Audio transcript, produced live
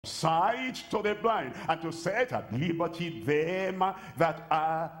sight to the blind, and to set at liberty them that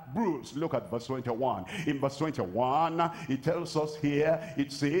are bruised. Look at verse 21. In verse 21, it tells us here,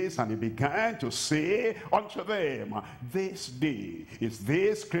 it says, and he began to say unto them, this day is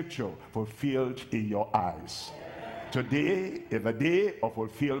this scripture fulfilled in your eyes. Today is the day of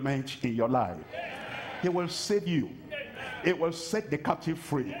fulfillment in your life. He will save you. It will set the captive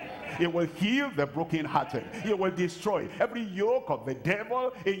free. It will heal the brokenhearted. It will destroy every yoke of the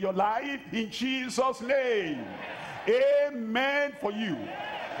devil in your life in Jesus' name. Amen for you.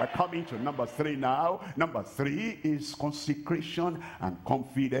 We're coming to number 3 now. Number 3 is consecration and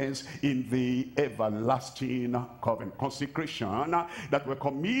confidence in the everlasting covenant. Consecration, that we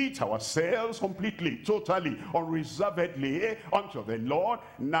commit ourselves completely, totally, unreservedly unto the Lord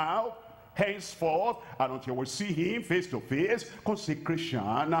now, henceforth, and until we see him face to face.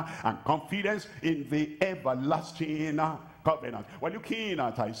 Consecration and confidence in the everlasting covenant. We're looking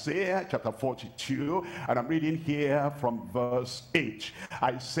at Isaiah chapter 42, and I'm reading here from verse 8.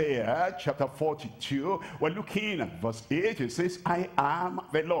 Isaiah chapter 42, we're looking at verse 8. It says, I am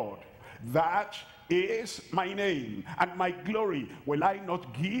the Lord, that is my name, and my glory will I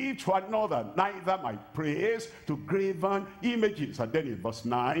not give to another, neither my praise to graven images. And then in verse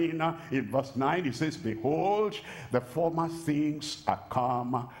 9, it says, behold, the former things are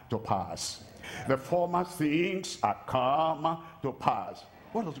come to pass. The former things are come to pass.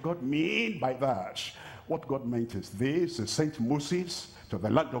 What does God mean by that? What God meant is this: he sent Moses to the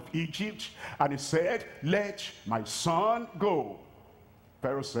land of Egypt, and he said, let my son go.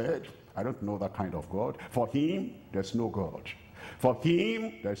 Pharaoh said, I don't know that kind of God. For him, there's no God. For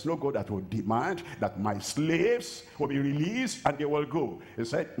him, there's no God that will demand that my slaves will be released and they will go. He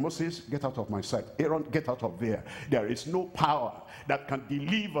said, Moses, get out of my sight. Aaron, get out of there. There is no power that can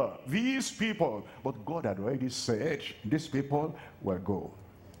deliver these people. But God had already said, these people will go,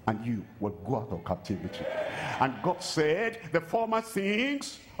 and you will go out of captivity. And God said, the former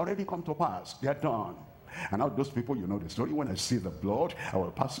things already come to pass. They are done. And now those people, you know the story, when I see the blood, I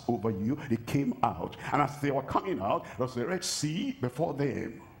will pass over you. They came out, and as they were coming out, there was the Red Sea before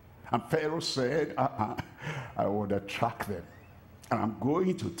them. And Pharaoh said, I would track them, and I'm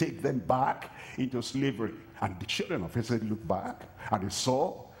going to take them back into slavery. And the children of Israel looked back, and they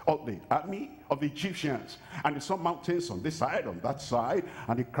saw all the army of the Egyptians, and they saw mountains on this side, on that side,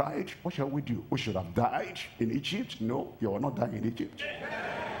 and they cried, what shall we do? We should have died in Egypt. No, you will not die in Egypt.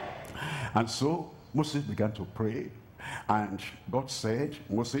 And so Moses began to pray, and God said,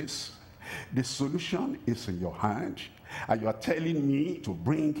 Moses, the solution is in your hand, and you are telling me to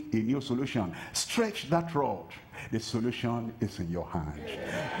bring a new solution. Stretch that rod. The solution is in your hand.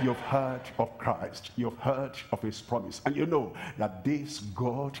 You've heard of Christ. You've heard of his promise, and you know that this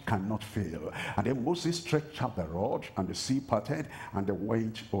God cannot fail. And then Moses stretched out the rod, and the sea parted, and they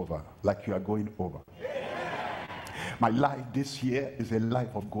went over, like you are going over. My life this year is a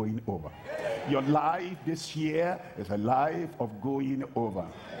life of going over. Your life this year is a life of going over.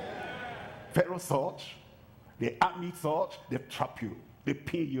 Pharaoh thought, the army thought, they trap you, they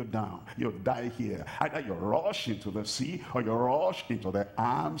pin you down, you'll die here. Either you rush into the sea, or you rush into the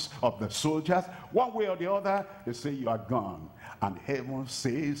arms of the soldiers. One way or the other, they say you are gone. And heaven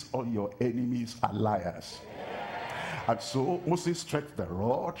says all your enemies are liars. And so Moses stretched the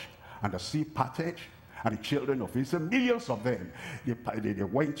rod, and the sea parted, and the children of Israel, millions of them, they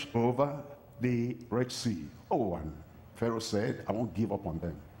went over the Red Sea. Oh, and Pharaoh said, I won't give up on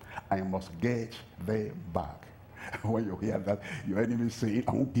them. I must get them back. When you hear that, your enemy saying,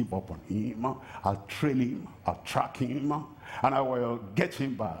 I won't give up on him, I'll trail him, I'll track him, and I will get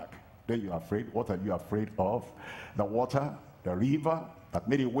him back. Then you're afraid. What are you afraid of? The water, the river that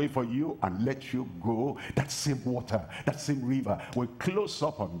made a way for you and let you go. That same water, that same river will close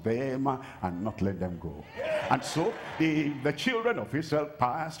up on them and not let them go. And so the children of Israel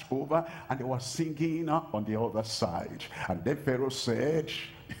passed over, and they were singing on the other side. And then Pharaoh said,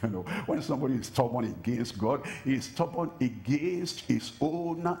 you know, when somebody is stubborn against God, he is stubborn against his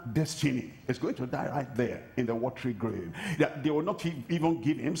own destiny. He's going to die right there in the watery grave. They will not even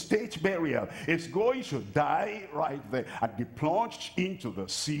give him state burial. He's going to die right there. And they plunged into the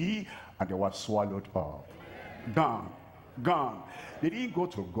sea, and they were swallowed up. Gone. Gone. They didn't go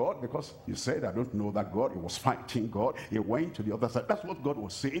to God because he said, I don't know that God. He was fighting God. He went to the other side. That's what God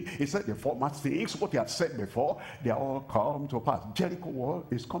was saying. He said the former things, what he had said before, they are all come to pass. Jericho wall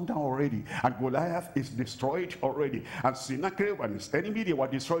is come down already, and Goliath is destroyed already, and Sennacherib and his enemy, they were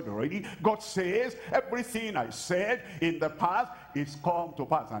destroyed already. God says, everything I said in the past is come to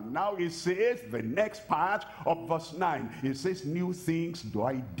pass. And now he says the next part of verse 9. It says, new things do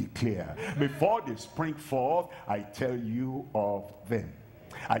I declare. Before they spring forth, I tell you of them.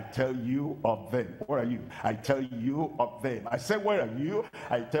 I tell you of them. Where are you? I tell you of them. I say, where are you?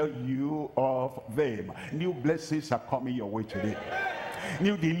 I tell you of them. New blessings are coming your way today.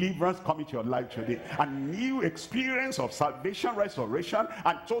 New deliverance coming to your life today. A new experience of salvation, restoration,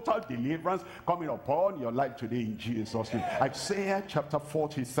 and total deliverance coming upon your life today in Jesus' name. Isaiah chapter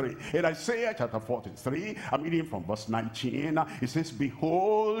 43. In Isaiah chapter 43, I'm reading from verse 19. It says,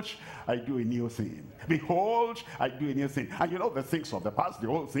 behold, I do a new thing. Behold, I do a new thing. And you know the things of the past, the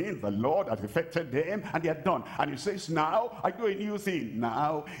old things, the Lord has effected them, and they are done. And it says, now I do a new thing.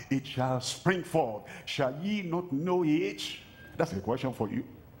 Now it shall spring forth. Shall ye not know it? That's a question for you.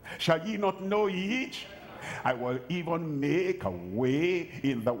 Shall ye not know it? I will even make a way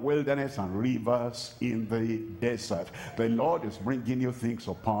in the wilderness and rivers in the desert. The Lord is bringing new things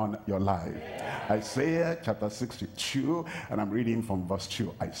upon your life. Isaiah chapter 62, and I'm reading from verse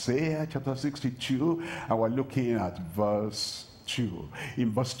 2. Isaiah chapter 62, and we're looking at verse 2.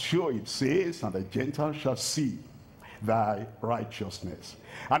 In verse 2 it says, and the Gentiles shall see thy righteousness,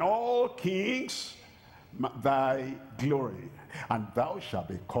 and all kings thy glory, and thou shalt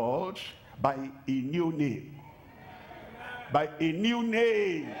be called by a new name. By a new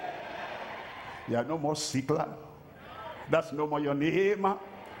name. You are no more sickler. That's no more your name.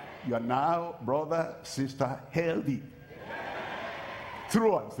 You are now, brother, sister, healthy.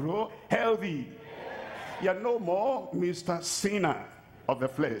 Through and through, healthy. You are no more Mr. Sinner of the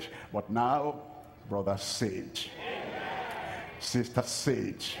flesh, but now, brother, sage. Sister,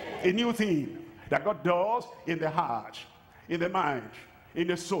 sage. A new thing that God does in the heart, in the mind, in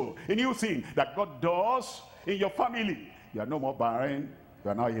the soul. A new thing that God does in your family. You are no more barren.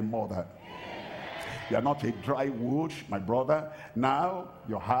 You are now a mother. You are not a dry wood, my brother. Now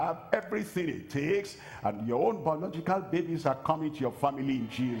you have everything it takes, and your own biological babies are coming to your family in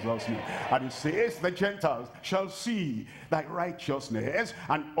Jesus' name. And it says, the Gentiles shall see thy righteousness,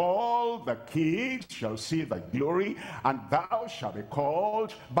 and all the kings shall see thy glory, and thou shalt be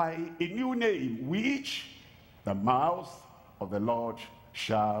called by a new name, which the mouth of the Lord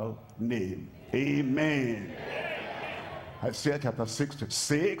shall name. Amen. Isaiah chapter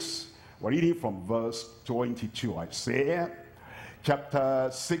 66, we're reading from verse 22. Isaiah chapter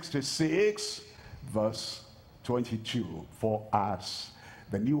 66, verse 22. For as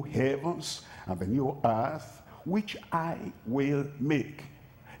the new heavens and the new earth, which I will make,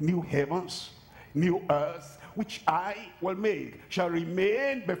 new heavens, new earth, which I will make, shall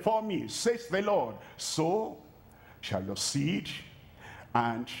remain before me, says the Lord, so shall your seed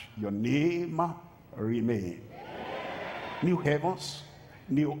and your name remain. New heavens,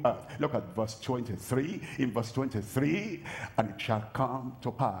 new earth. Look at verse 23. In verse 23, and it shall come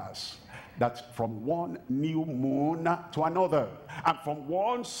to pass that from one new moon to another, and from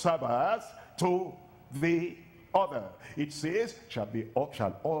one Sabbath to the other, it says, shall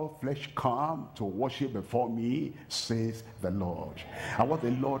all flesh come to worship before me, says the Lord. And what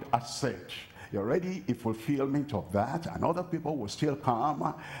the Lord has said, you're already a fulfillment of that, and other people will still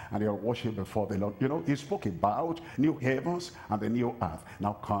come and they'll worship before the Lord. You know, he spoke about new heavens and the new earth.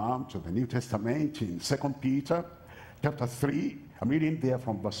 Now come to the New Testament in 2 Peter chapter 3. I'm reading there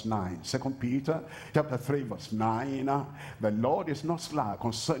from verse 9. 2 Peter chapter 3 verse 9. The Lord is not slack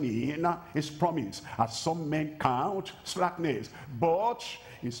concerning his promise, as some men count slackness, but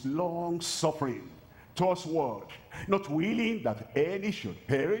is long suffering towards word, not willing that any should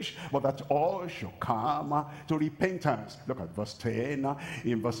perish, but that all should come to repentance. Look at verse 10.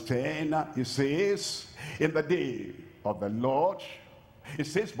 In verse 10 it says, in the day of the Lord, it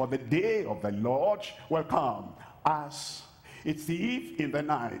says, but the day of the Lord will come as a thief in the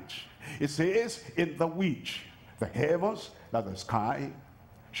night. It says, in the which the heavens, that the sky,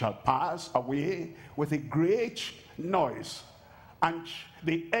 shall pass away with a great noise, and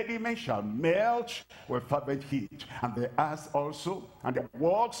the elements shall melt with fervent heat, and the earth also, and the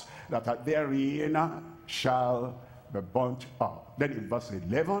works that are therein shall be burnt up. Then in verse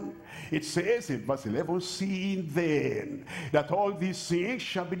 11, it says in verse 11, seeing then that all these things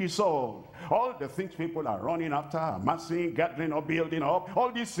shall be dissolved, all the things people are running after, amassing, gathering up, building up,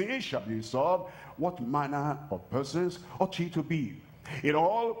 all these things shall be dissolved, what manner of persons ought ye to be in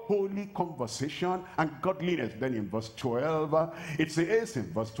all holy conversation and godliness? Then in verse 12, it says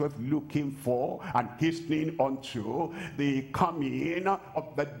in verse 12, looking for and hastening unto the coming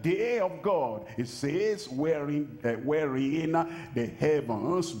of the day of God. It says, wherein the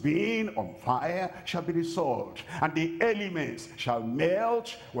heavens being on fire shall be dissolved, and the elements shall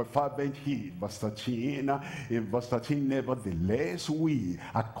melt with fervent heat. Verse 13, in verse 13, nevertheless we,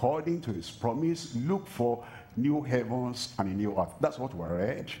 according to his promise, look for new heavens and a new earth. That's what we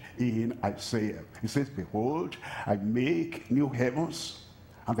read in Isaiah. It says, behold, I make new heavens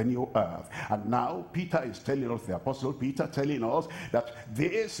and the new earth. And now Peter is telling us, the apostle Peter telling us, that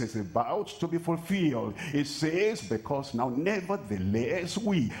this is about to be fulfilled. It says, because now nevertheless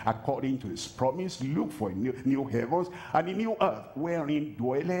we, according to his promise, look for a new heavens and a new earth, wherein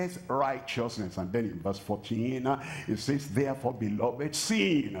dwelleth righteousness. And then in verse 14 it says, therefore, beloved,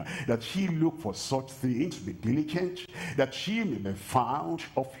 seeing that ye look for such things, be diligent, that ye may be found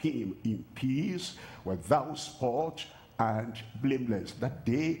of him in peace, without spot and blameless. That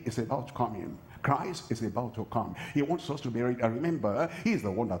day is about coming. Christ is about to come. He wants us to be ready. And remember, he's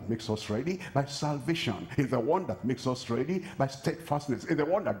the one that makes us ready by salvation. He's the one that makes us ready by steadfastness. He's the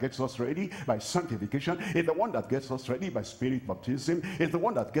one that gets us ready by sanctification. He's the one that gets us ready by spirit baptism. He's the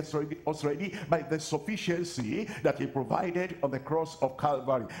one that gets us ready by the sufficiency that he provided on the cross of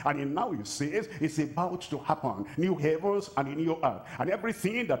Calvary. And now he says it's about to happen. New heavens and a new earth. And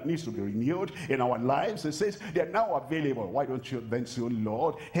everything that needs to be renewed in our lives, it says they're now available. Why don't you then say, oh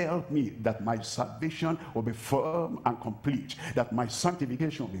Lord, help me that my salvation will be firm and complete, that my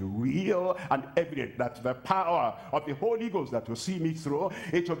sanctification will be real and evident, that the power of the Holy Ghost that will see me through,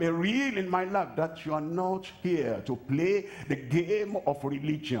 it will be real in my life, that you are not here to play the game of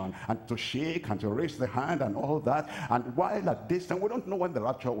religion and to shake and to raise the hand and all that. And while at this time, we don't know when the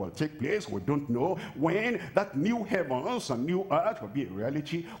rapture will take place, we don't know when that new heavens and new earth will be a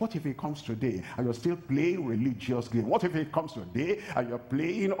reality. What if it comes today and you're still playing religious game? What if it comes today and you're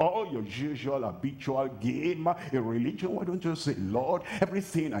playing all your usual habitual game in religion? Why don't you say, Lord,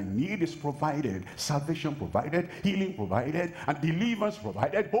 everything I need is provided. Salvation provided, healing provided, and deliverance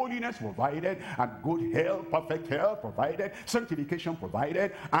provided, holiness provided, and good health, perfect health provided, sanctification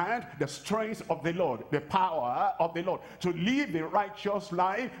provided, and the strength of the Lord, the power of the Lord to live a righteous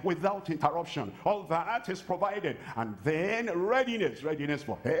life without interruption. All that is provided. And then readiness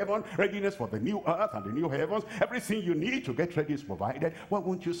for heaven, readiness for the new earth and the new heavens. Everything you need to get ready is provided. Why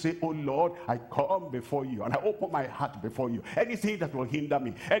won't you say, oh Lord, I come before you and I open my heart before you. Anything that will hinder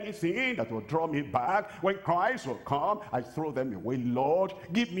me, anything that will draw me back, when Christ will come, I throw them away. Lord,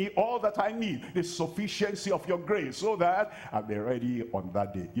 give me all that I need, the sufficiency of your grace, so that I'll be ready on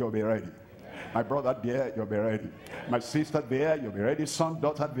that day. You'll be ready. My brother there, you'll be ready. My sister there, you'll be ready. Son,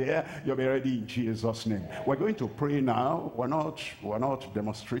 daughter there, you'll be ready in Jesus' name. We're going to pray now. We're not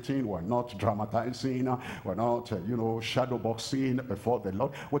demonstrating, we're not dramatizing, we're not, shadow boxing before the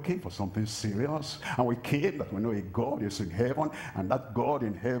Lord. We came for something serious, and we came that we know a God is in heaven, and that God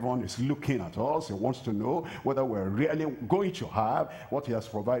in heaven is looking at us. He wants to know whether we're really going to have what he has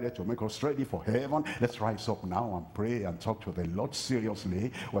provided to make us ready for heaven. Let's rise up now and pray and talk to the Lord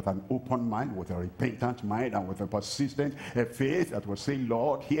seriously, with an open mind, with a repentant mind, and with a persistent faith that will say,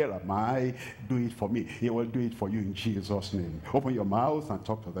 Lord, here am I, do it for me. He will do it for you in Jesus' name. Open your mouth and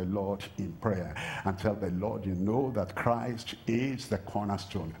talk to the Lord in prayer, and tell the Lord, you know that Christ is the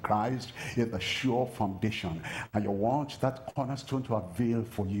cornerstone. Christ is the sure foundation, and you want that cornerstone to avail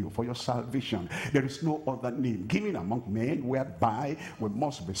for you, for your salvation. There is no other name given among men whereby we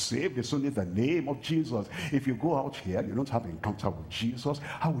must be saved. It's only the name of Jesus. If you go out here, you don't have an encounter with Jesus,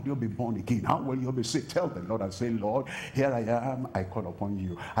 how will you be born again? How will you be saved? Tell the Lord and say, Lord, here I am, I call upon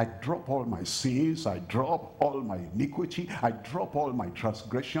you. I drop all my sins, I drop all my iniquity, I drop all my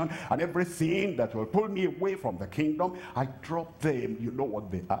transgression, and everything that will pull me away from the kingdom, I drop them. You know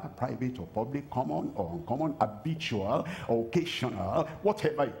what they are, private or public, common or uncommon, habitual or occasional,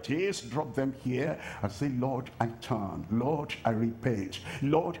 whatever it is, drop them here and say, Lord, I turn. Lord, I repent.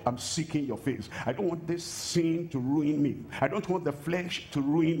 Lord, I'm seeking your face. I don't want this sin to ruin me. I don't want the flesh to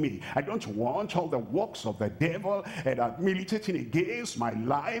ruin me. I don't want all the works of the devil and militating against my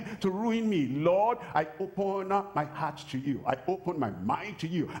life to ruin me. Lord, I open my heart to you. I open my mind to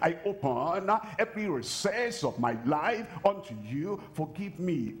you. I open every recess of my life unto you. Forgive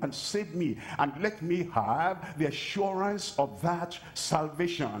me and save me, and let me have the assurance of that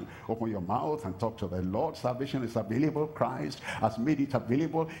salvation. Open your mouth and talk to the Lord. Salvation is available. Christ has made it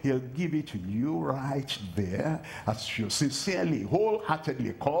available. He'll give it to you right there as you sincerely,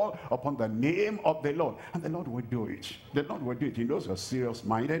 wholeheartedly call upon the name of the Lord, and the Lord will do it. The Lord will do it. He knows you're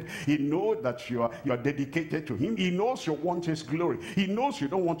serious-minded. He knows that you are dedicated to him. He knows you want his glory. He knows you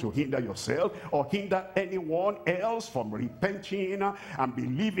don't want to hinder yourself or hinder anyone else from repenting and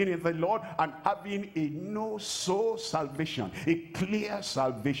believing in the Lord and having a no-so salvation, a clear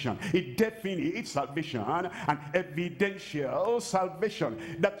salvation, a definite salvation, and evidential salvation,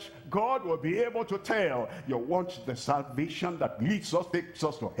 that God will be able to tell. You want the salvation that leads us, takes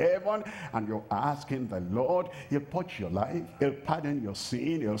us to heaven, and you're asking the Lord. He'll purge your life, he'll pardon your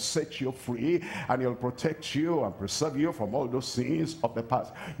sin, he'll set you free, and he'll protect you and preserve you from all those sins of the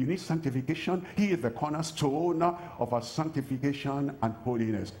past. You need sanctification. He is the cornerstone of our sanctification and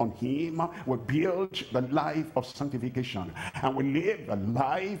holiness. On him we build the life of sanctification, and we live the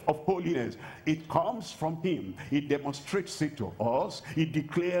life of holiness. It comes from him. He demonstrates it to us, he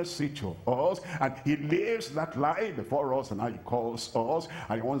declares it to us, and he lives that life before us, and now he calls us,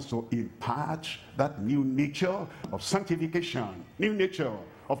 and he wants to impart that new nature of sanctification, new nature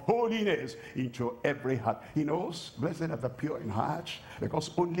of holiness into every heart. He knows, blessed are the pure in heart, because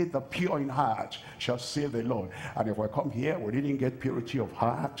only the pure in heart shall see the Lord. And if we come here, we didn't get purity of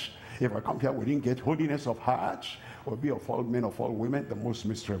heart. If we come here, we didn't get holiness of heart. We'll be of all men, of all women, the most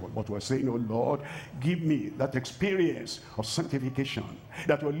miserable. But we're saying, oh Lord, give me that experience of sanctification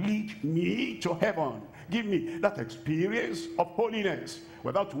that will lead me to heaven. Give me that experience of holiness,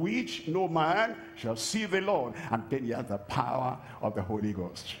 without which no man shall see the Lord. And then you have the power of the Holy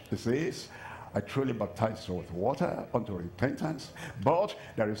Ghost. It says, I truly baptize you with water unto repentance, but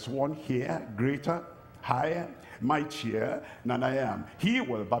there is one here greater, higher, mightier than I am. He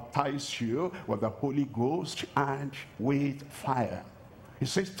will baptize you with the Holy Ghost and with fire. He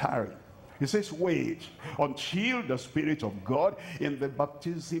says, tarry. He says, wait until the Spirit of God in the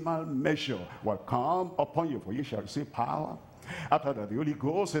baptismal measure will come upon you, for you shall receive power. After that, the Holy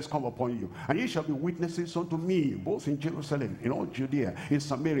Ghost has come upon you, and ye shall be witnesses unto me, both in Jerusalem, in all Judea, in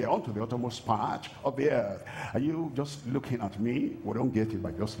Samaria, unto the uttermost part of the earth. Are you just looking at me? We don't get it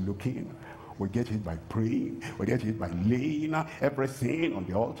by just looking. We get it by praying. We get it by laying everything on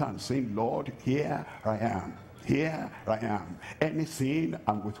the altar and saying, Lord, here I am. Here I am. Anything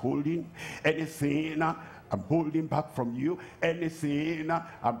I'm withholding, anything I'm holding back from you, anything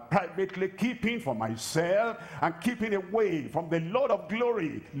I'm privately keeping for myself and keeping away from the Lord of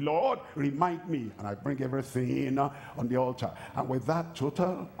glory, Lord, remind me. And I bring everything on the altar. And with that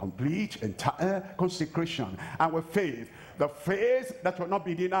total, complete, entire consecration, and with faith, the faith that will not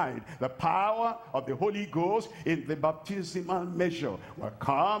be denied, the power of the Holy Ghost in the baptismal measure will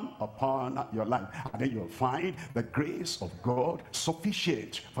come upon your life. And then you'll find the grace of God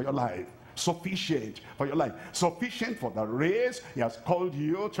sufficient for your life. Sufficient for your life. Sufficient for the race he has called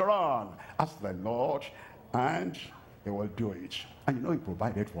you to run. Ask the Lord, and he will do it. And you know, he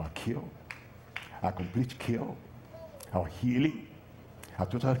provided for our cure, our complete cure, our healing, our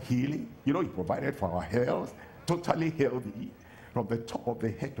total healing. You know, he provided for our health, totally healthy, from the top of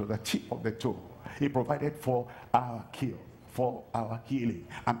the head to the tip of the toe. He provided for our cure, for our healing,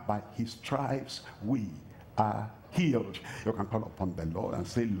 and by his stripes we are healed. You can call upon the Lord and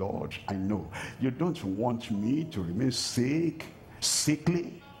say, Lord, I know you don't want me to remain sick,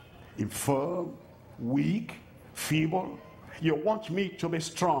 sickly, infirm, weak, feeble. You want me to be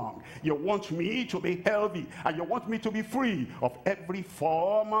strong. You want me to be healthy, and you want me to be free of every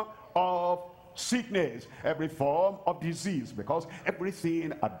form of sickness, every form of disease, because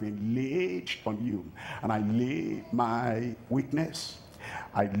everything had been laid on you. And I lay my weakness,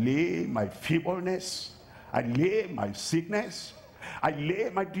 I lay my feebleness, I lay my sickness, I lay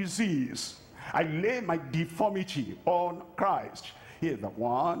my disease, I lay my deformity on Christ. He is the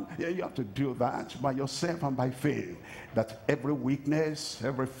one. Yeah, you have to do that by yourself and by faith, that every weakness,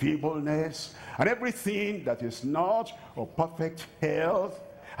 every feebleness, and everything that is not of perfect health,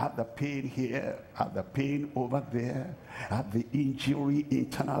 have the pain here, have the pain over there, have the injury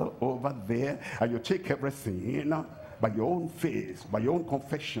internal over there, and you take everything by your own faith, by your own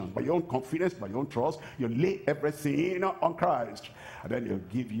confession, by your own confidence, by your own trust. You lay everything on Christ, and then he'll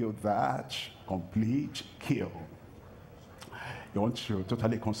give you that complete cure. You want to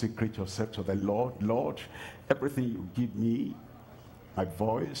totally consecrate yourself to the Lord. Lord, everything you give me, my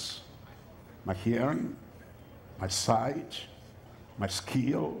voice, my hearing, my sight, my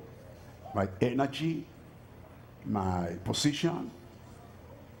skill, my energy, my position,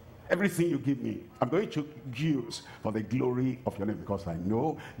 everything you give me, I'm going to use for the glory of your name, because I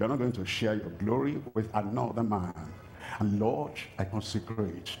know you're not going to share your glory with another man. And Lord, I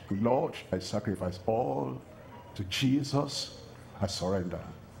consecrate. Lord, I sacrifice all to Jesus. I surrender.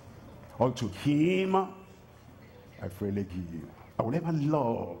 All to him I freely give. I will ever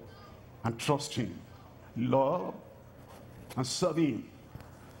love and trust him. Love and serve him.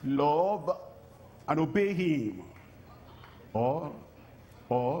 Love and obey him. All,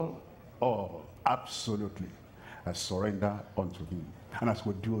 absolutely. I surrender unto him. And as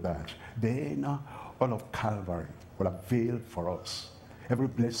we do that, then all of Calvary will avail for us. Every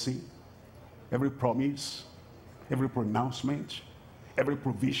blessing, every promise, every pronouncement, Every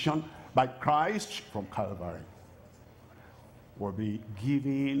provision by Christ from Calvary will be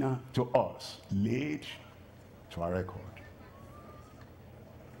given to us, laid to our record.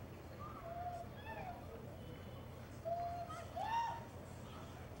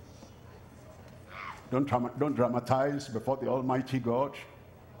 Don't dramatize before the Almighty God.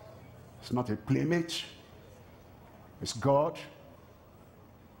 It's not a playmate. It's God.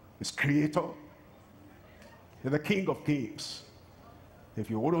 It's Creator. He's the King of Kings. If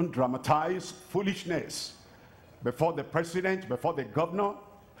you wouldn't dramatize foolishness before the president, before the governor,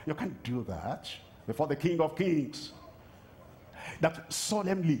 you can't do that before the King of Kings. That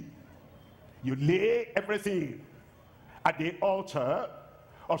solemnly you lay everything at the altar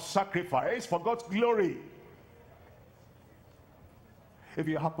of sacrifice for God's glory. If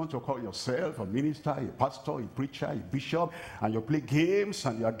you happen to call yourself a minister, a pastor, a preacher, a bishop, and you play games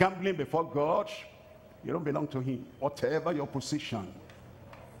and you are gambling before God, you don't belong to him, whatever your position.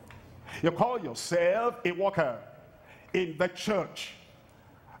 You call yourself a worker in the church,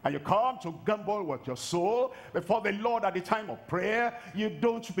 and you come to gamble with your soul before the Lord at the time of prayer, you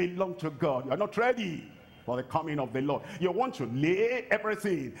don't belong to God. You are not ready for the coming of the Lord. You want to lay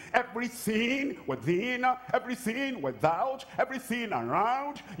everything within, everything without, everything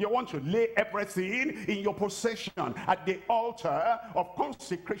around. You want to lay everything in your possession at the altar of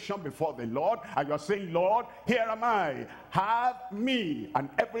consecration before the Lord, and you're saying, Lord, here am I, have me, and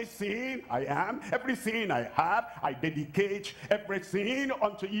everything I am, everything I have, I dedicate everything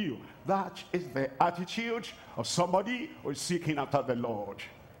unto you. That is the attitude of somebody who is seeking after the Lord.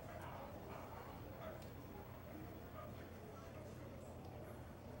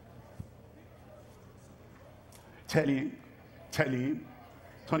 Tell him, turn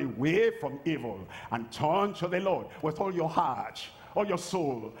away from evil and turn to the Lord with all your heart, all your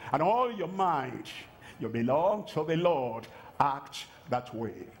soul, and all your mind. You belong to the Lord. Act that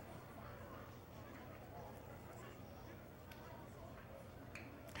way.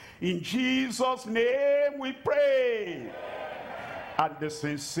 In Jesus' name we pray. And the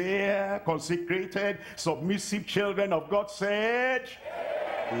sincere, consecrated, submissive children of God said,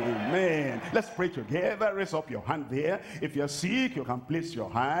 amen. Let's pray together. Raise up your hand there. If you're sick, you can place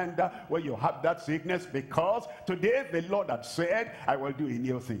your hand where you have that sickness, because today the Lord had said, I will do a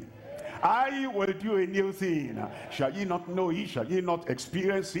new thing. I will do a new thing. Shall ye not know it? Shall ye not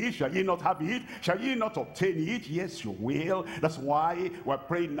experience it? Shall ye not have it? Shall ye not obtain it? Yes, you will. That's why we're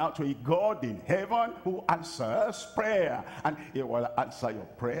praying now to a God in heaven who answers prayer. And he will answer your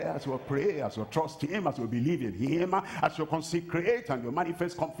prayer as you pray, as you trust him, as you believe in him, as you consecrate and you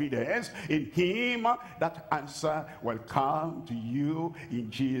manifest confidence in him. That answer will come to you in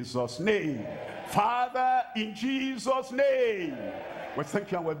Jesus' name. Father, in Jesus' name, we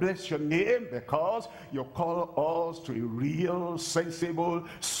thank you and we bless your name, because you call us to a real, sensible,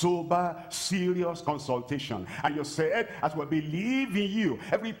 sober, serious consultation. And you said, as we believe in you,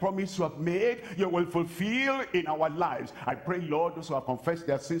 every promise you have made, you will fulfill in our lives. I pray, Lord, those who have confessed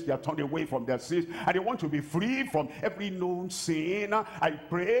their sins, they are turned away from their sins, and they want to be free from every known sin. I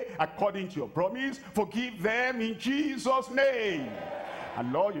pray, according to your promise, forgive them in Jesus' name.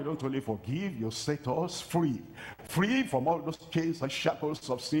 And Lord, you don't only forgive, you set us free. Free from all those chains and shackles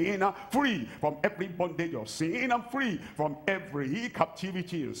of sin, free from every bondage of sin, and free from every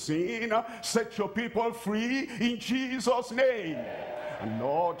captivity of sin. Set your people free in Jesus' name. And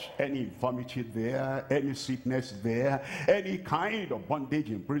Lord, any infirmity there, any sickness there, any kind of bondage,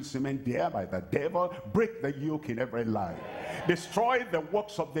 imprisonment there by the devil, break the yoke in every life. Destroy the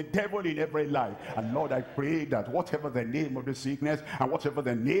works of the devil in every life. And Lord, I pray that whatever the name of the sickness and whatever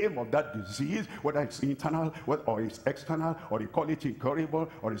the name of that disease, whether it's internal or it's external, or they call it incurable,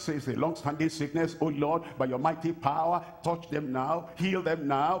 or it says a long-standing sickness, oh Lord, by your mighty power, touch them now, heal them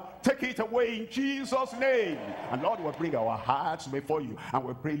now, take it away in Jesus' name. And Lord, we'll bring our hearts before you, and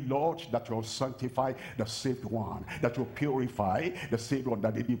we pray, Lord, that you'll sanctify the saved one, that you'll purify the saved one,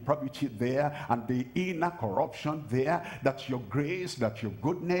 that the depravity there and the inner corruption there, that your grace, that your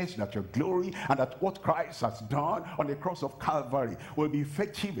goodness, that your glory, and that what Christ has done on the cross of Calvary will be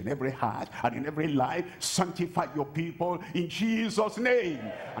effective in every heart and in every life. Sanctify your people in Jesus' name.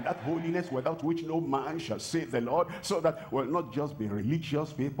 And that holiness without which no man shall save the Lord, so that we'll not just be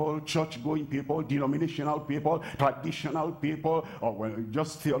religious people, church-going people, denominational people, traditional people, or we're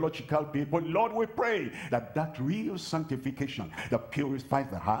just theological people. Lord, we pray that that real sanctification that purifies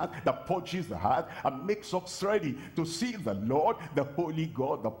the heart, that purges the heart, and makes us ready to see the Lord, the holy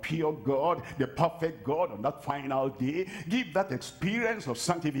God, the pure God, the perfect God on that final day. Give that experience of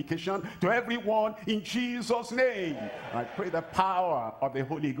sanctification to everyone in Jesus' name. I pray the power of the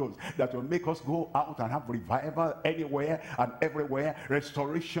Holy Ghost that will make us go out and have revival anywhere and everywhere,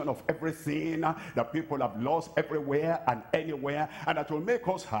 restoration of everything that people have lost everywhere and anywhere, and that will make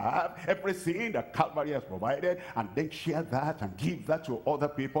us have everything that Calvary has provided, and then share that and give that to other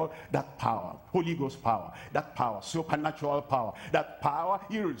people. That power, Holy Ghost power, that power, supernatural power, that power,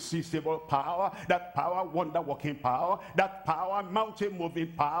 irresistible power, that power, wonder-working power, that power,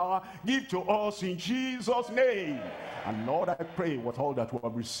 mountain-moving power, give to us in Jesus' name. And Lord, I pray with all that we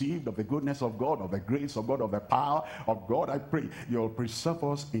have received of the goodness of God, of the grace of God, of the power of God, I pray you'll preserve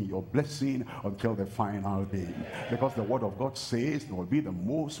us in your blessing until the final day. Because the word of God says there will be the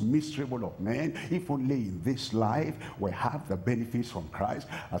most miserable of men if only in this life we have the benefits from Christ,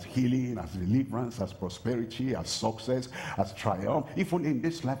 as healing, as deliverance, as prosperity, as success, as triumph. If only in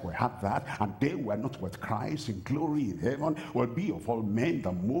this life we have that, and then we are not with Christ in glory in heaven, will be of all men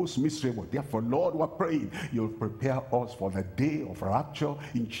the most miserable. Therefore, Lord, we're praying you'll prepare us for the day of rapture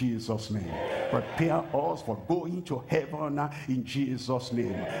in Jesus' name. Prepare us for going to heaven in Jesus'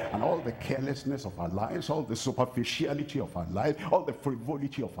 name. And all the carelessness of our lives, all the superficiality of our lives, all the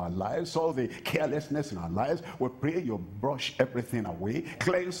frivolity of our lives, all the carelessness in our lives, we pray you brush everything away,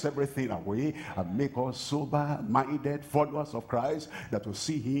 cleanse everything away, and make us sober-minded followers of Christ that will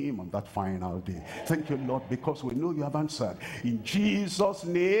see him on that final day. Thank you, Lord, because we know you have answered. In Jesus'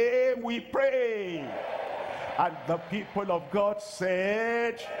 name we pray. And the people of God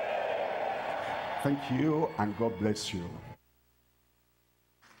said, thank you, and God bless you.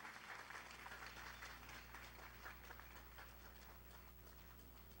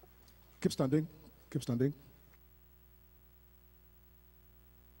 Keep standing. Keep standing.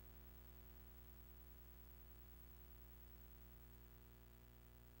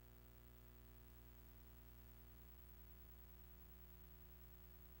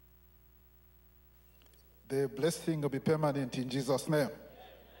 The blessing will be permanent in Jesus' name.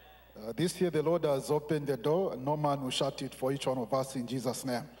 This year the Lord has opened the door, and no man will shut it for each one of us in Jesus'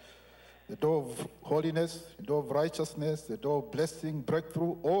 name. The door of holiness, the door of righteousness, the door of blessing,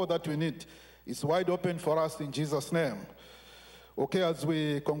 breakthrough, all that we need is wide open for us in Jesus' name. Okay, as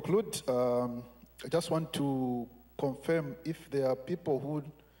we conclude, I just want to confirm if there are people who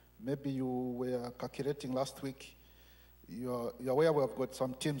maybe you were calculating last week. You're aware we have got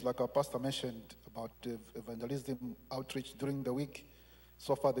some teams, like our pastor mentioned, about evangelism outreach during the week.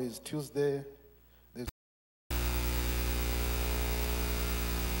 So far there is Tuesday, there's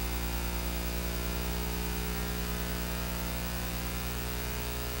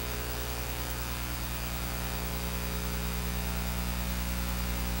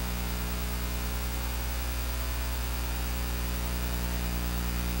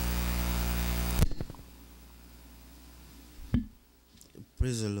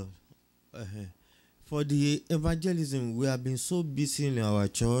Praise the Lord. For the evangelism, we have been so busy in our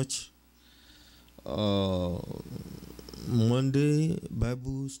church. Monday,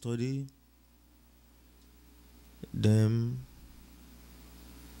 Bible study. Then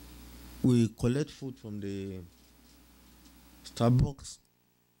we collect food from the Starbucks.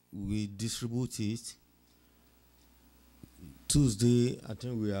 We distribute it. Tuesday, I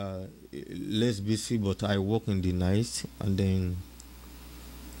think we are less busy, but I work in the night. And then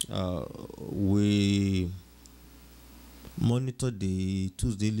we monitor the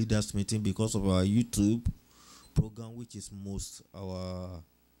Tuesday leaders meeting because of our YouTube program, which is most our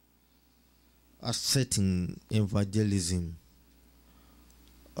asset in evangelism.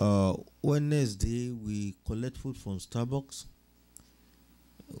 Wednesday we collect food from Starbucks,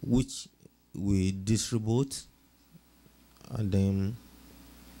 which we distribute, and then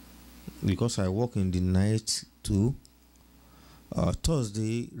because I work in the night too,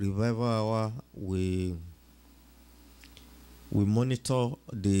 Thursday revival hour, we monitor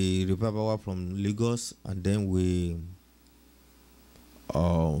the revival hour from Lagos, and then we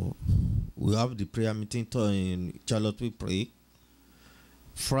have the prayer meeting in Charlottesville. Pray.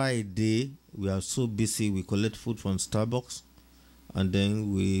 Friday we are so busy, we collect food from Starbucks, and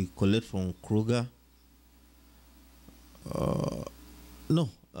then we collect from Kroger.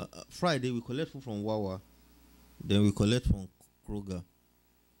 Friday we collect food from Wawa, then we collect from Kroger,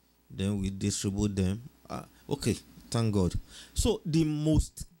 then we distribute them. Okay, thank God. So the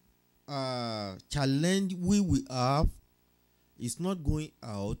most challenge we have is not going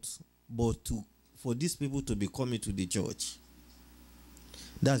out, but for these people to be coming to the church.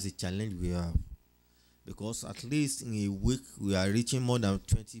 That's the challenge we have. Because at least in a week, we are reaching more than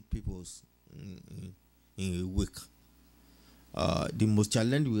 20 people in a week. The most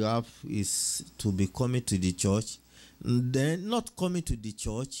challenge we have is to be coming to the church, and then not coming to the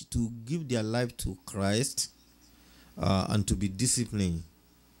church to give their life to Christ, and to be disciplined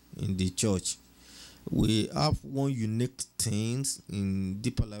in the church. We have one unique thing in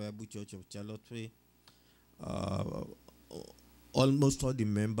Deeper Life Bible Church of Charlottesville. Almost all the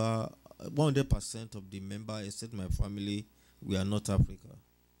member, 100% of the member, except my family, we are North Africa.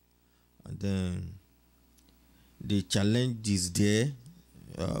 And then the challenge is there,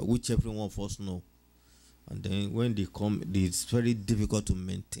 which everyone of us know. And then when they come, it's very difficult to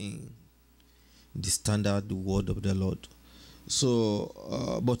maintain the standard word of the Lord.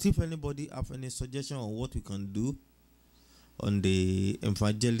 So, but if anybody have any suggestion on what we can do on the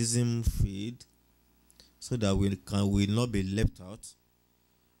evangelism field, so that we will not be left out.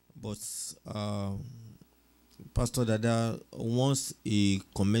 But Pastor Dada, once he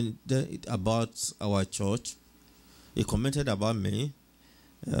commented about our church, he commented about me,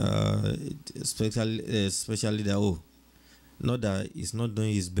 especially that, not that he's not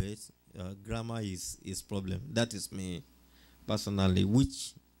doing his best, grammar is his problem. That is me personally,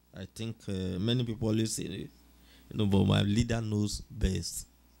 which I think many people always say, but my leader knows best.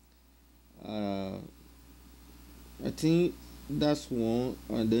 I think that's one.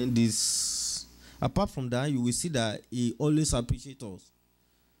 And then this, apart from that, you will see that he always appreciates us.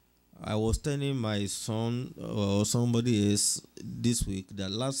 I was telling my son or somebody else this week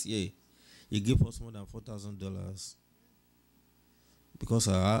that last year he gave us more than $4,000 because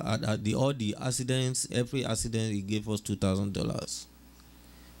all the accidents, every accident he gave us $2,000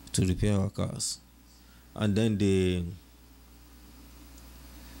 to repair our cars. And then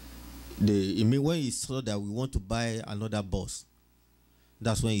when he saw that we want to buy another bus,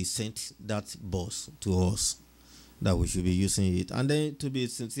 that's when he sent that bus to us, that we should be using it. And then, to be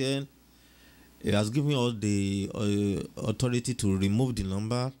sincere, he has given us the authority to remove the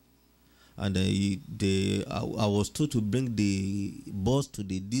number. And I was told to bring the bus to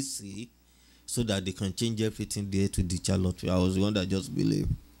the DC so that they can change everything there to the Charlotte. I was the one that just believed.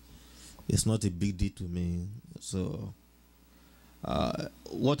 It's not a big deal to me. So,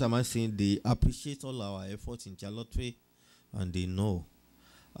 what am I saying? They appreciate all our efforts in Charlottesville, and they know.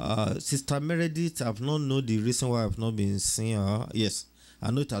 Sister Meredith, I've not known the reason why I've not been seeing her. Yes,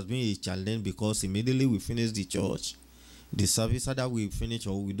 I know it has been a challenge because immediately we finish the church, the service, either we finish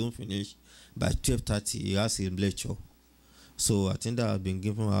or we don't finish, by 12:30 he has a lecture. So I think that I've been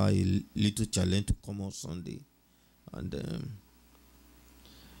giving her a little challenge to come on Sunday. And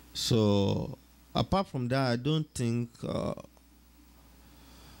so apart from that, I don't think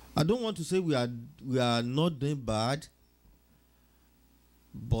I don't want to say we are not doing bad,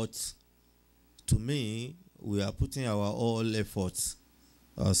 but to me, we are putting our all efforts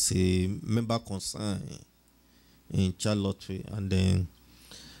as a member concern in Charlottesville. And then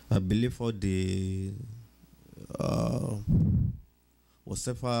I believe for the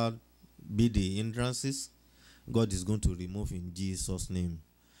whatever be the hindrances, God is going to remove in Jesus' name.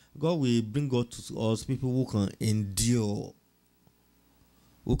 God will bring God to us people who can endure,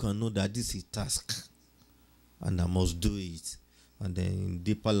 who can know that this is a task and I must do it. And then in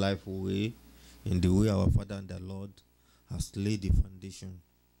deeper life way, in the way our Father and the Lord has laid the foundation.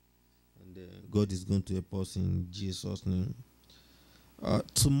 And God is going to help us in Jesus' name.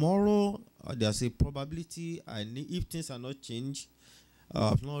 Tomorrow, there's a probability, if things are not changed,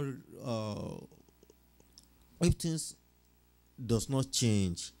 if things does not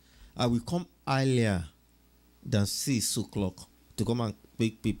change, I will come earlier than 6 o'clock to come and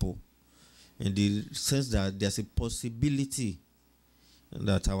pick people, in the sense that there's a possibility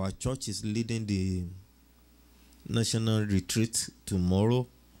that our church is leading the national retreat tomorrow.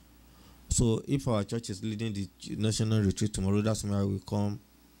 So if our church is leading the national retreat tomorrow, that's why we come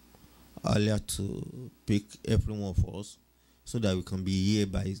earlier to pick every one of us, so that we can be here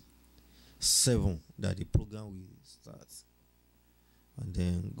by 7, that the program will start. And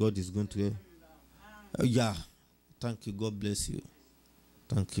then God is going to yeah, thank you, God bless you,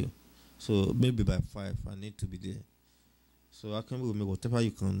 thank you. So maybe by 5 I need to be there. So Akanmu, whatever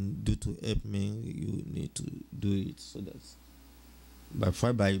you can do to help me, you need to do it, so that by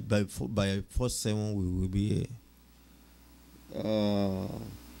 5, by 4:07 we will be here.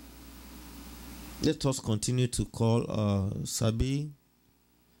 Let us continue to call Sabi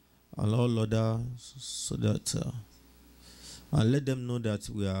and all others, so that and let them know that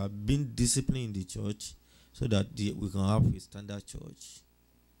we are being disciplined in the church, so that we can have a standard church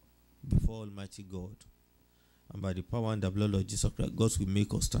before Almighty God. And by the power and the blood of Jesus Christ, God will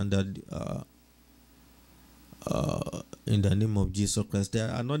make us standard in the name of Jesus Christ. There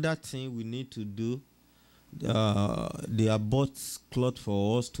another thing we need to do. They have bought cloth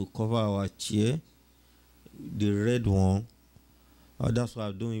for us to cover our chair, the red one. That's why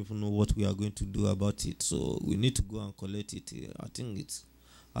I don't even know what we are going to do about it. So we need to go and collect it. I think it's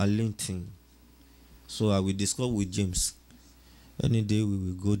a link thing. So I will discuss with James. Any day we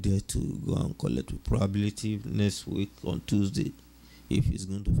will go there to go and collect with probability next week on Tuesday, if it's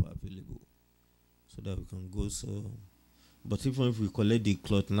going to be available, so that we can go. So, but even if we collect the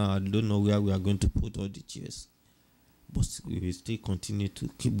cloth now, I don't know where we are going to put all the chairs. But we will still continue to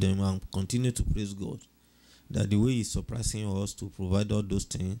keep them and continue to praise God. That the way He's surprising us to provide all those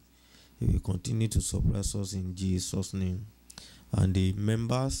things, He will continue to surprise us in Jesus' name. And the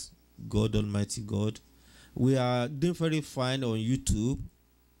members, God Almighty God, we are doing very fine on YouTube.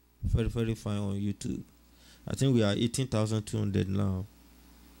 Very, very fine on YouTube. I think we are 18,200 now.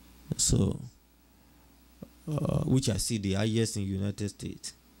 So, which I see the highest in United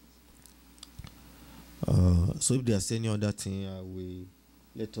States. So if there's any other thing, will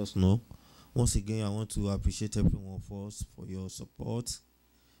let us know. Once again, I want to appreciate everyone of us for your support,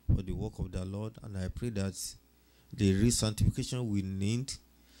 for the work of the Lord, and I pray that the re-sanctification we need,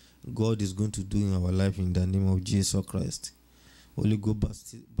 God is going to do in our life in the name of Jesus Christ. Holy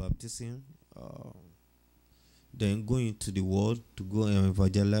Ghost baptism, then going into the world to go and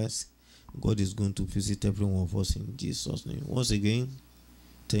evangelize. God is going to visit every one of us in Jesus' name. Once again,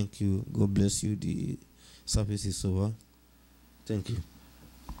 thank you. God bless you. The service is over. Thank you.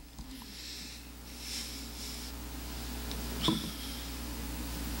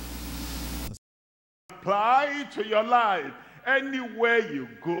 Apply to your life. Anywhere you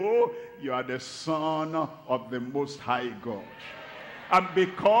go, you are the son of the Most High God. And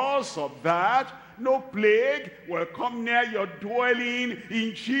because of that, no plague will come near your dwelling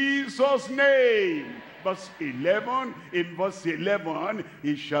in Jesus' name. Verse 11, in verse 11,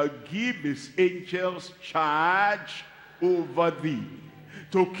 He shall give His angels charge over thee,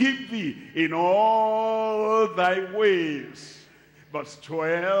 to keep thee in all thy ways. Verse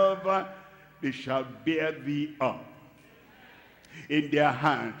 12, they shall bear thee up in their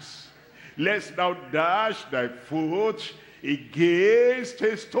hands, lest thou dash thy foot against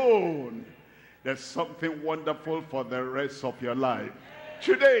a stone. There's something wonderful for the rest of your life.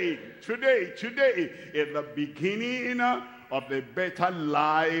 Today is the beginning of the better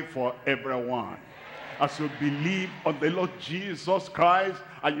life for everyone. As you believe on the Lord Jesus Christ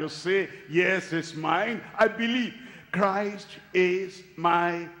and you say, yes, it's mine, I believe Christ is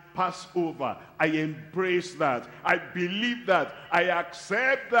my Passover. I embrace that. I believe that. I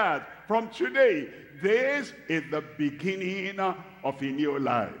accept that. From today, this is the beginning of a new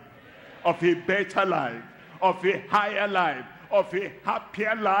life, of a better life, of a higher life, of a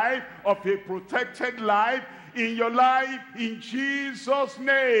happier life, of a protected life in your life in Jesus'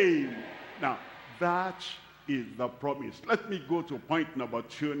 name. Now, that is the promise. Let me go to point number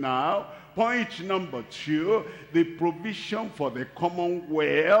 2 now. Point number 2, the provision for the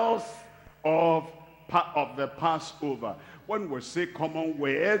commonwealth of the Passover. When we say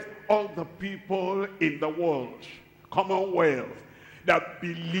commonwealth, all the people in the world, commonwealth, that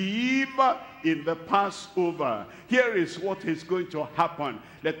believe in the Passover. Here is what is going to happen.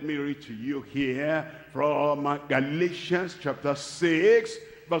 Let me read to you here from Galatians chapter 6,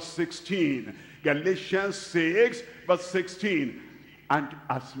 verse 16. Galatians 6, verse 16. And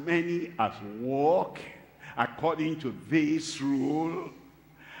as many as walk according to this rule,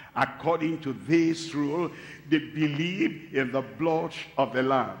 they believe in the blood of the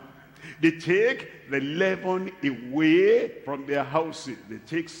Lamb. They take the leaven away from their houses. They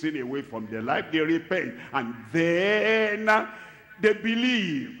take sin away from their life. They repent. And then they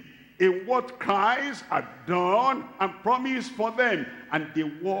believe in what Christ had done and promised for them. And they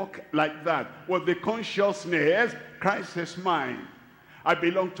walk like that with the consciousness, Christ is mine. I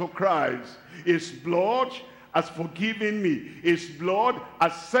belong to Christ. His blood has forgiven me. His blood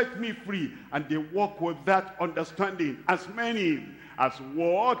has set me free. And they walk with that understanding. As many as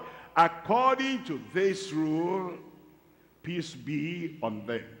walk according to this rule, peace be on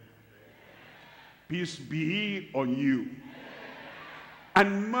them. Peace be on you.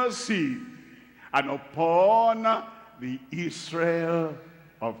 And mercy and upon the Israel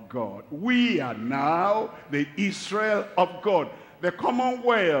of God. We are now the Israel of God, the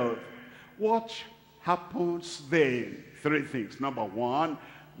commonwealth. What happens then? 3 things. Number 1,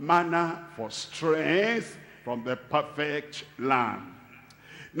 manna for strength from the perfect Lamb.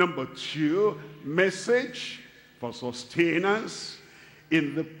 Number 2, message for sustenance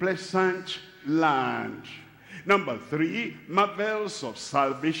in the pleasant land. Number 3, marvels of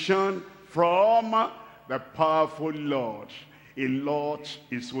salvation from the powerful Lord. A lot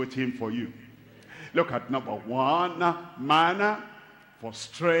is waiting for you. Look at number 1, manna for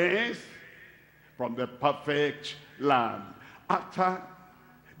strength from the perfect land. After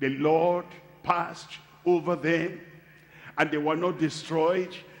the Lord passed over them and they were not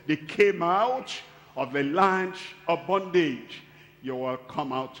destroyed, they came out of the land of bondage. You will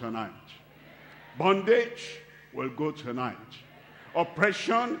come out tonight. Bondage will go tonight.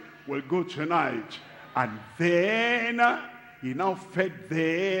 Oppression will go tonight. And then he now fed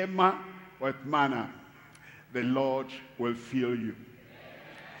them with manna. The Lord will fill you.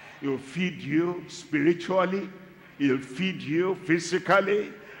 He'll feed you spiritually. He'll feed you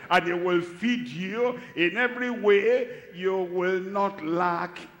physically. And he will feed you in every way. You will not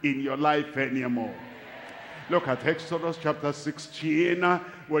lack in your life anymore. Look at Exodus chapter 16.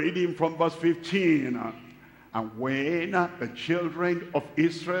 We're reading from verse 15. And when the children of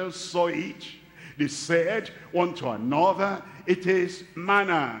Israel saw it, they said one to another, it is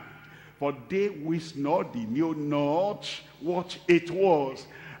manna. For they wist not, they knew not what it was.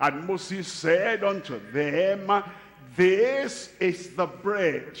 And Moses said unto them, this is the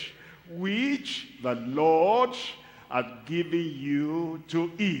bread which the Lord hath given you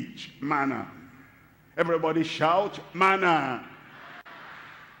to eat. Manna. Everybody shout, manna.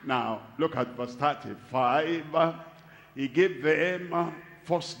 Now, look at verse 35. He gave them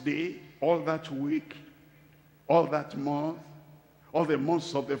first day, all that week, all that month, all the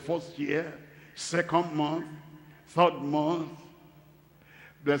months of the first year, second month, third month.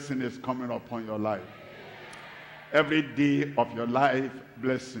 Blessing is coming upon your life. Every day of your life,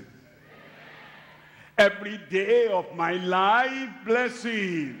 blessing. Every day of my life,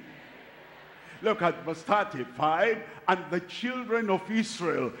 blessing. Look at verse 35. And the children of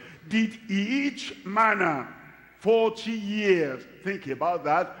Israel did eat manna 40 years. Think about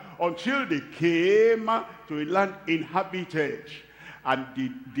that. Until they came to a land inhabited. And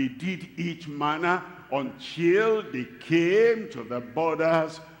they did eat manna until they came to the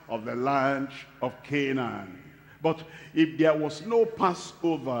borders of the land of Canaan. But if there was no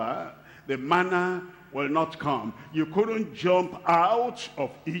Passover, the manna will not come. You couldn't jump out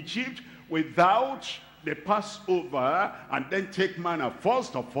of Egypt without the Passover and then take manna.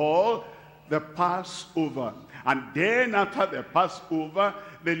 First of all, the Passover. And then after the Passover,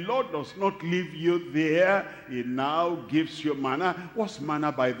 the Lord does not leave you there. He now gives you manna. What's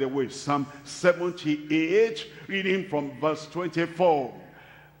manna, by the way? Psalm 78, reading from verse 24.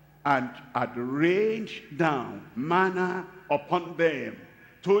 And had rained down manna upon them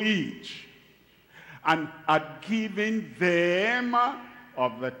to eat, and had given them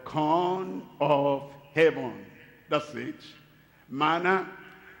of the corn of heaven. That's it. Manna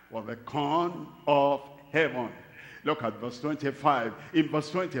was the corn of heaven. Look at verse 25. In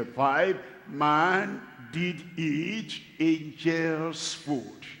verse 25, man did eat angels'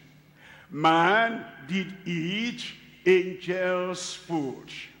 food. Man did eat angels'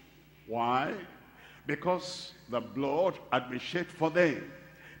 food. Why? Because the blood had been shed for them.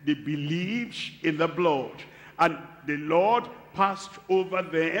 They believed in the blood. And the Lord passed over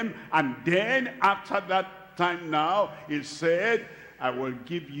them. And then after that time now, he said, I will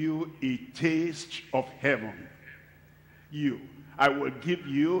give you a taste of heaven. I will give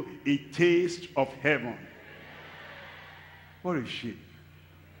you a taste of heaven. Where is she?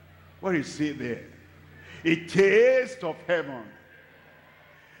 Where is he there? A taste of heaven.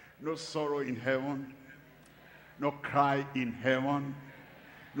 No sorrow in heaven. No cry in heaven.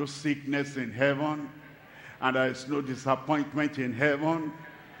 No sickness in heaven. And there is no disappointment in heaven.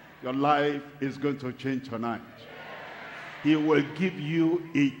 Your life is going to change tonight. He will give you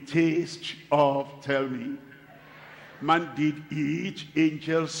a taste of, tell me. Man did eat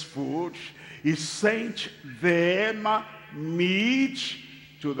angels' food. He sent them meat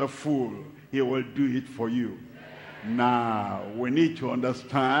to the full. He will do it for you. Now, we need to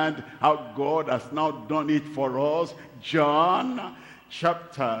understand how God has now done it for us. John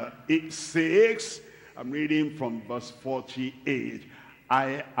chapter 6, I'm reading from verse 48.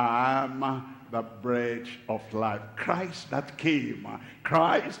 I am the bread of life. Christ that came,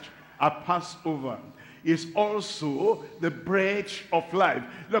 Christ, a Passover, is also the bread of life.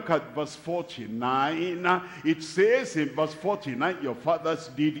 Look at verse 49. It says in verse 49, your fathers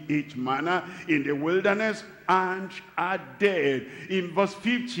did eat manna in the wilderness and are dead. In verse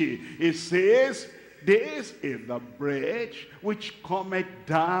 50, it says, this is the bread which cometh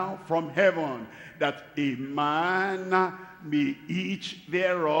down from heaven, that a man may eat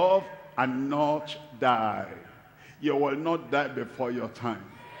thereof and not die. You will not die before your time.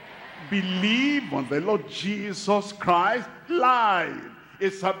 Believe on the Lord Jesus Christ. Life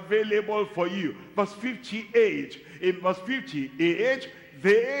is available for you. Verse 58. In verse 58,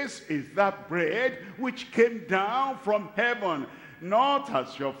 this is that bread which came down from heaven, not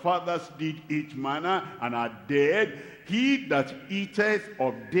as your fathers did eat manna and are dead. He that eateth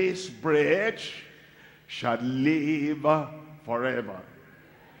of this bread shall live forever.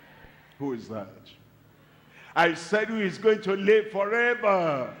 Who is that? I said, who is going to live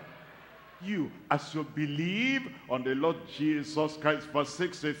forever? You, as you believe on the Lord Jesus Christ. Verse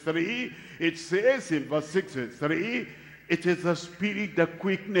 63, it says in verse 63, it is the spirit that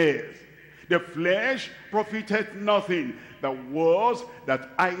quickeneth, the flesh profiteth nothing. The words that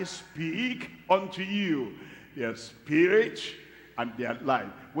I speak unto you, their spirit and their life.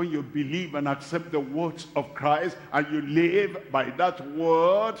 When you believe and accept the words of Christ and you live by that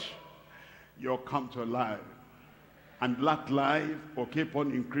word, you'll come to life. And that life will keep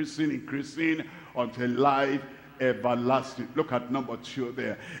on increasing until life everlasting. Look at number 2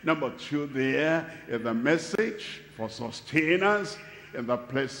 there. Number 2 there is the message for sustenance in the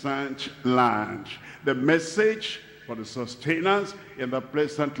pleasant land. The message for the sustenance in the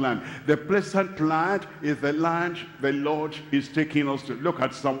pleasant land. The pleasant land is the land the Lord is taking us to. Look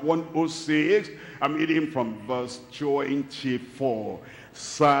at Psalm 106. I'm reading from verse 24.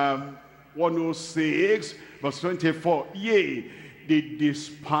 Psalm 106 verse 24. Yea, they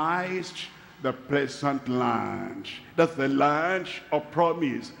despised the pleasant land. That's the land of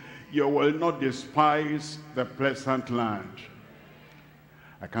promise. You will not despise the pleasant land.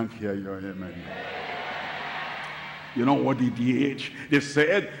 I can't hear your amen. You know what they did? They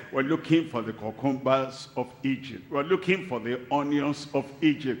said, we're looking for the cucumbers of Egypt. We're looking for the onions of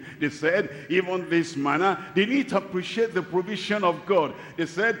Egypt. They said, even this manna, they need to appreciate the provision of God. They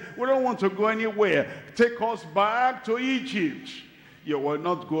said, we don't want to go anywhere. Take us back to Egypt. You will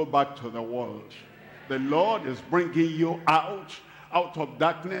not go back to the world. The Lord is bringing you out of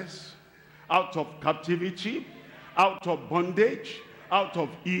darkness, out of captivity, out of bondage, out of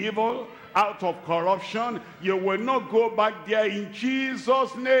evil, out of corruption. You will not go back there in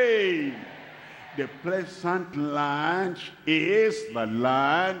Jesus' name. The pleasant land is the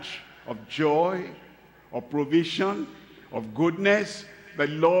land of joy, of provision, of goodness. The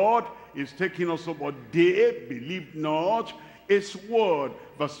Lord is taking us over. They believed not his word.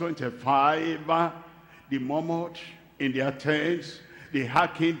 Verse 25, they murmured in their tents, they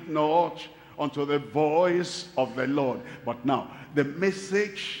hearkened not unto the voice of the Lord. But now, the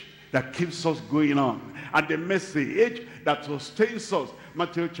message that keeps us going on, and the message that sustains us.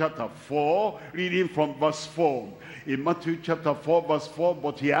 Matthew chapter 4, reading from verse 4. In Matthew chapter 4, verse 4,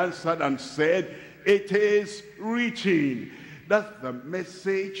 but he answered and said, it is written. That's the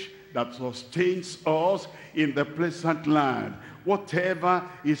message that sustains us in the pleasant land. Whatever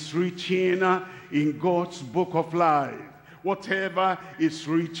is written in God's book of life, whatever is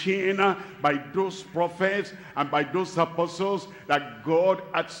written by those prophets and by those apostles that God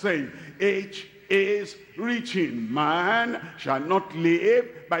had sent, it is written, man shall not live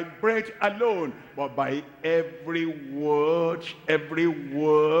by bread alone, but by every word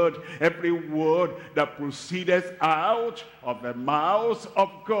that proceedeth out of the mouth of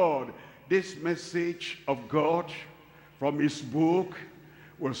God. This message of God from his book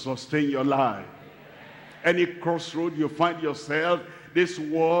will sustain your life. Any crossroad you find yourself, this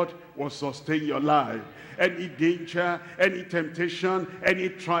word will sustain your life. Any danger, any temptation, any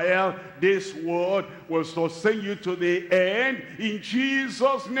trial, this word will sustain you to the end in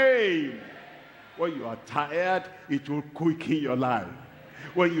Jesus' name. When you are tired, it will quicken your life.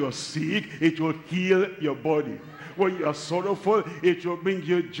 When you are sick, it will heal your body. When you are sorrowful, it will bring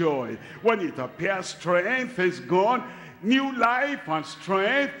you joy. When it appears strength is gone, new life and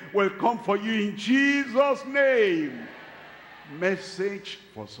strength will come for you in Jesus' name. Message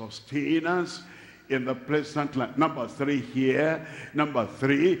for sustenance in the pleasant land. Number 3 here. Number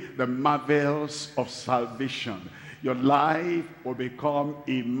 3, the marvels of salvation. Your life will become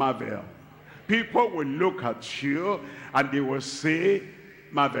a marvel. People will look at you and they will say,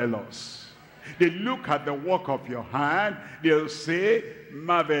 marvelous. They look at the work of your hand, they'll say,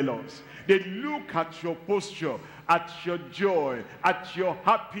 marvelous. They look at your posture, at your joy, at your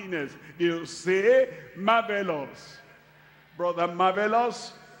happiness, they'll say, marvelous. Brother,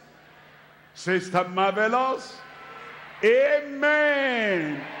 marvelous. Sister, marvelous.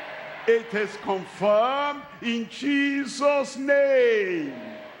 Amen. It is confirmed in Jesus' name.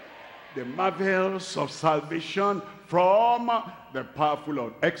 The marvels of salvation from the powerful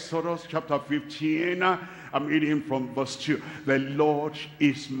Lord. Exodus chapter 15, I'm reading from verse 2. The Lord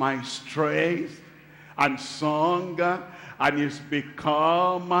is my strength and song, and is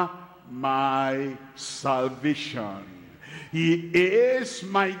become my salvation. He is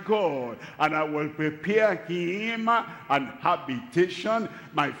my God, and I will prepare him an habitation.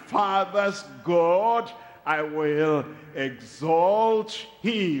 My father's God, I will exalt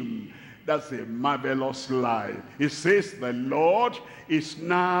him. That's a marvelous life. It says, the Lord is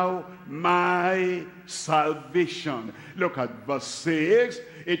now my salvation. Look at verse 6.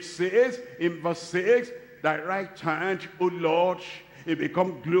 It says in verse 6, thy right hand, O Lord, it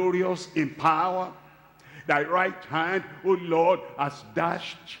become glorious in power. Thy right hand, O Lord, has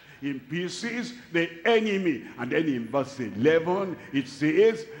dashed in pieces the enemy. And then in verse 11, it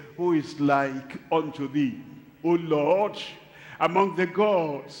says, who is like unto thee, O Lord, among the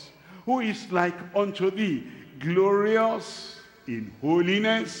gods? Who is like unto thee, glorious in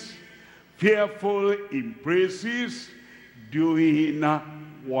holiness, fearful in praises, doing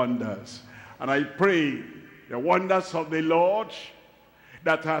wonders. And I pray the wonders of the Lord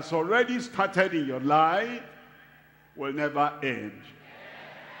that has already started in your life will never end.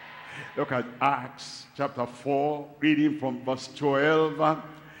 Look at Acts chapter 4, reading from verse 12.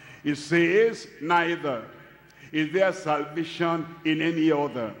 It says, neither is there salvation in any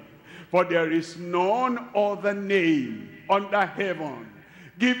other, for there is none other name under heaven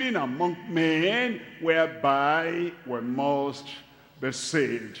given among men whereby we must be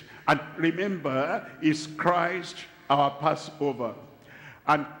saved. And remember, is Christ our Passover.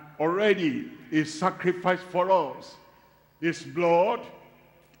 And already is sacrificed for us. His blood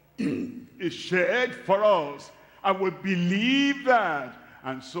is shed for us. And we believe that.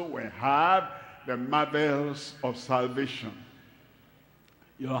 And so we have the marvels of salvation.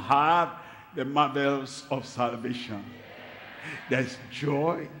 You have the marvels of salvation. There's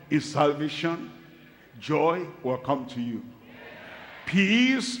joy in salvation. Joy will come to you.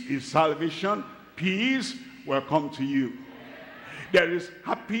 Peace is salvation. Peace will come to you. There is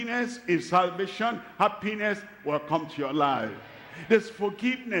happiness in salvation. Happiness will come to your life. There's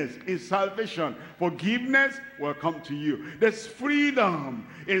forgiveness in salvation. Forgiveness will come to you. There's freedom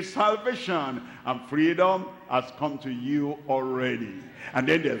in salvation. And freedom has come to you already. And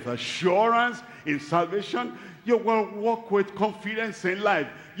then there's assurance in salvation. You will walk with confidence in life.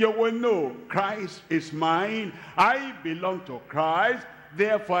 You will know Christ is mine. I belong to Christ.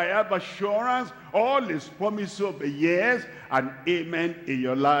 Therefore I have assurance. All his promises will be yes and amen in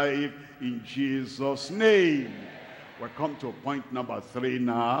your life in Jesus' name. We come to point number 3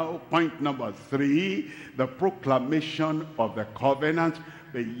 now. Point number 3, the proclamation of the covenant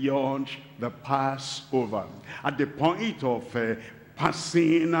beyond the Passover. At the point of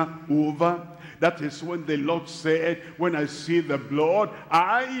passing over, that is when the Lord said, when I see the blood,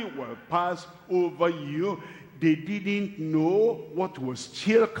 I will pass over you. They didn't know what was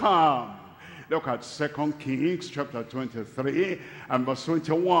still come. Look at 2 Kings chapter 23 and verse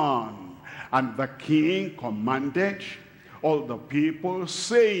 21. And the king commanded all the people,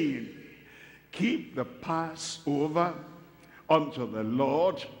 saying, keep the Passover unto the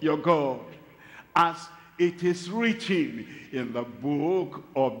Lord your God, as it is written in the book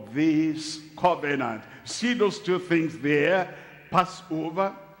of this covenant. See those two things there,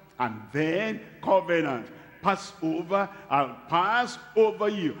 Passover and then covenant. Passover, I'll pass over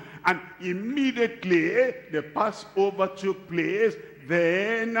you. And immediately the Passover took place,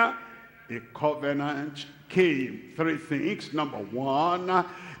 then a covenant came. 3 things. Number 1,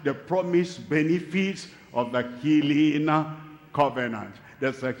 the promised benefits of the healing covenant.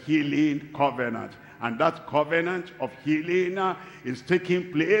 There's a healing covenant. And that covenant of healing is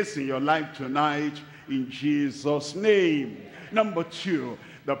taking place in your life tonight in Jesus' name. Number 2,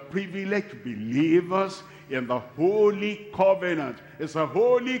 the privileged believers in the holy covenant. It's a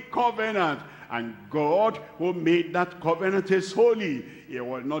holy covenant. And God who made that covenant is holy. He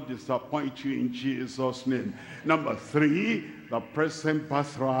will not disappoint you in Jesus' name. Number 3, the present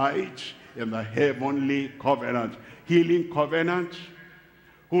birthright in the heavenly covenant. Healing covenant,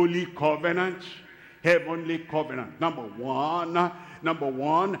 holy covenant, heavenly covenant. Number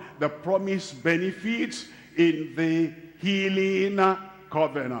one, the promised benefits in the healing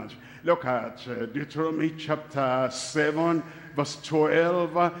covenant. Look at Deuteronomy chapter 7, verse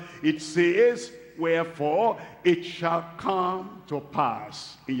 12. It says, wherefore it shall come to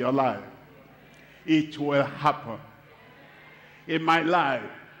pass in your life. It will happen. In my life.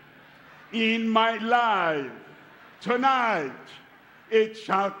 In my life. Tonight. It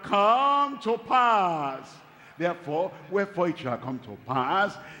shall come to pass. Therefore, wherefore it shall come to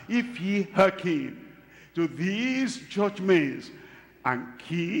pass, if ye hearken to these judgments, and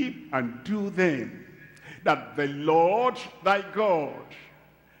keep and do them, that the Lord thy God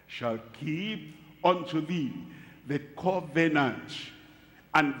shall keep unto thee the covenant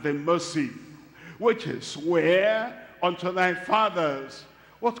and the mercy, which is swear unto thy fathers.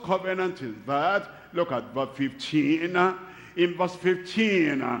 What covenant is that? Look at verse 15. In verse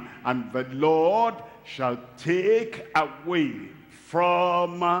 15, and the Lord shall take away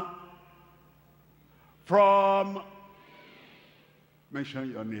from,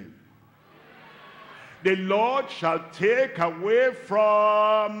 mention your name. The Lord shall take away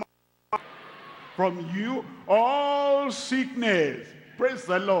from you all sickness. Praise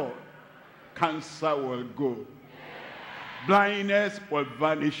the Lord. Cancer will go. Blindness will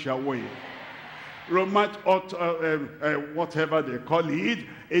vanish away. Whatever they call it,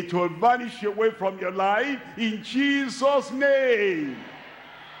 it will vanish away from your life in Jesus' name.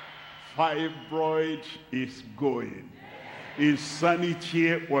 Fibroid is going.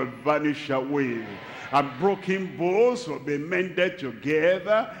 Insanity will vanish away. And broken bones will be mended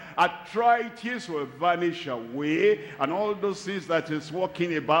together. Arthritis will vanish away. And all those things that is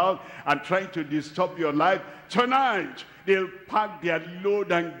walking about and trying to disturb your life, tonight they'll pack their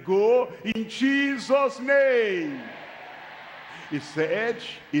load and go in Jesus' name. He said,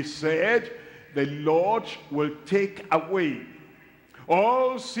 the Lord will take away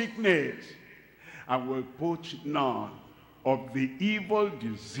all sickness and will put none of the evil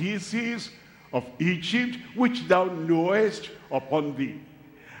diseases of Egypt, which thou knowest, upon thee.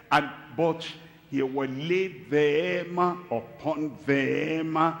 But he will lay them upon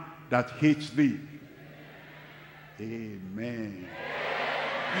them that hate thee. Amen.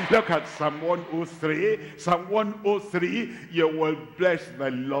 Look at Psalm 103. Psalm 103, you will bless the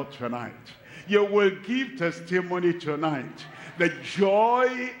Lord tonight. You will give testimony tonight. The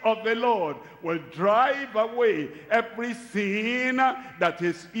joy of the Lord will drive away everything that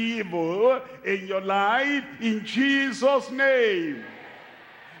is evil in your life in Jesus' name.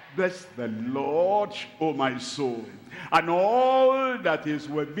 Bless the Lord, O my soul, and all that is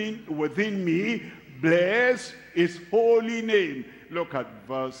within me, bless his holy name. Look at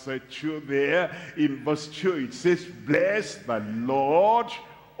verse 2 there. In verse 2 it says, bless the Lord,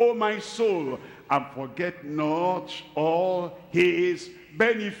 O my soul, and forget not all his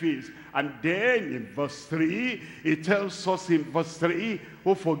benefits. And then in verse 3, it tells us in verse 3,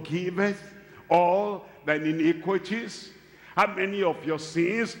 who forgiveth all thine iniquities. How many of your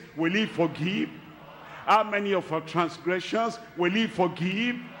sins will he forgive? How many of your transgressions will he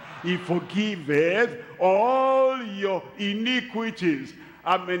forgive? He forgiveth all your iniquities.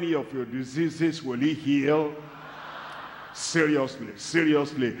 How many of your diseases will he heal?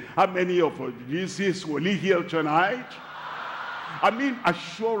 Seriously. How many of your diseases will he heal tonight? I mean,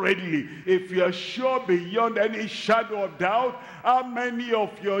 assuredly, if you are sure beyond any shadow of doubt, how many of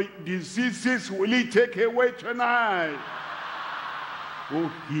your diseases will he take away tonight? Who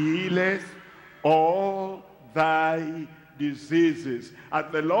healeth all thy diseases.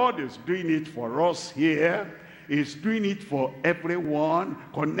 And the Lord is doing it for us here. He's doing it for everyone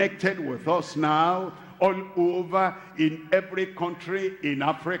connected with us now, all over, in every country in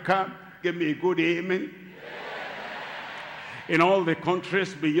Africa. Give me a good amen. In all the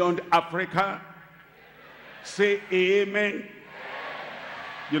countries beyond Africa, say amen.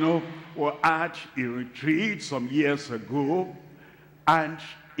 You know, we had a retreat some years ago, and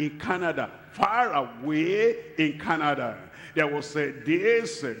in Canada, far away in Canada, there was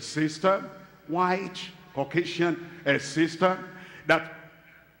this sister, white Caucasian sister, that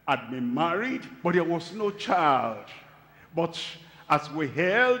had been married, but there was no child. But as we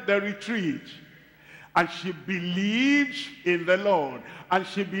held the retreat, and she believed in the Lord, and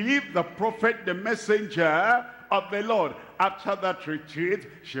she believed the prophet, the messenger of the Lord. After that retreat,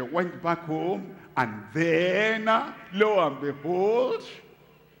 she went back home, and then, lo and behold,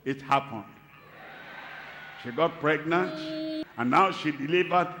 it happened. She got pregnant, and now she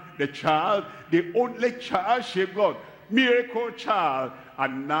delivered the child, the only child she got, miracle child.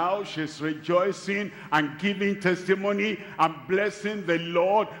 And now she's rejoicing and giving testimony and blessing the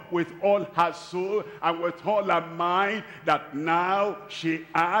Lord with all her soul and with all her mind, that now she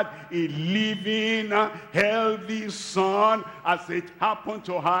had a living, healthy son. As it happened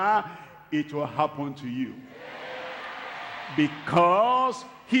to her, it will happen to you. Because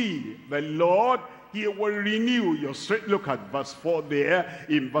he, the Lord, he will renew your strength. Look at verse 4 there.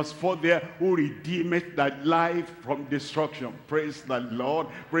 In verse 4 there, who redeemeth thy life from destruction. Praise the Lord.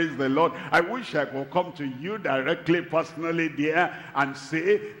 Praise the Lord. I wish I could come to you directly, personally there, and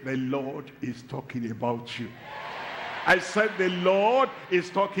say, the Lord is talking about you. I said the Lord is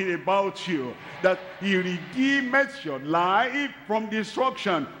talking about you. That he redeemeth your life from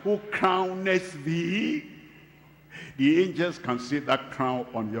destruction. Who crowneth thee? The angels can see that crown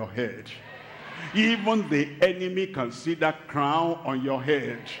on your head. Even the enemy can see that crown on your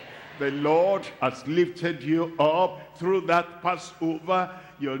head. The Lord has lifted you up through that Passover.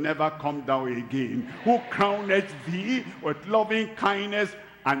 You'll never come down again. Who crowneth thee with loving kindness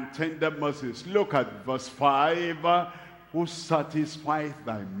and tender mercies. Look at verse 5. Who satisfies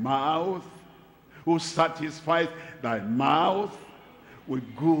thy mouth? Who satisfies thy mouth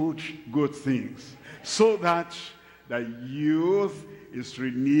with good things, so that thy youth is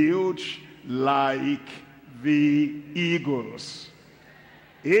renewed like the eagles.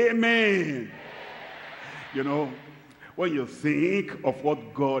 Amen. You know, when you think of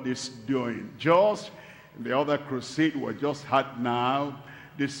what God is doing, just the other crusade we just had now,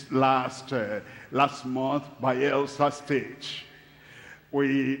 this last month by Elsa Stage,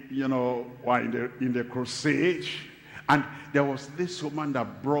 we, you know, were in the crusade, and there was this woman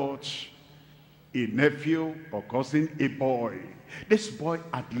that brought a nephew or cousin, a boy. This boy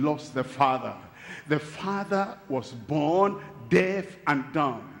had lost the father. The father was born deaf and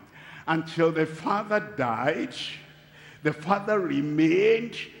dumb. Until the father died, the father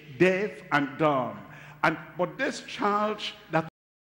remained deaf and dumb. But this child that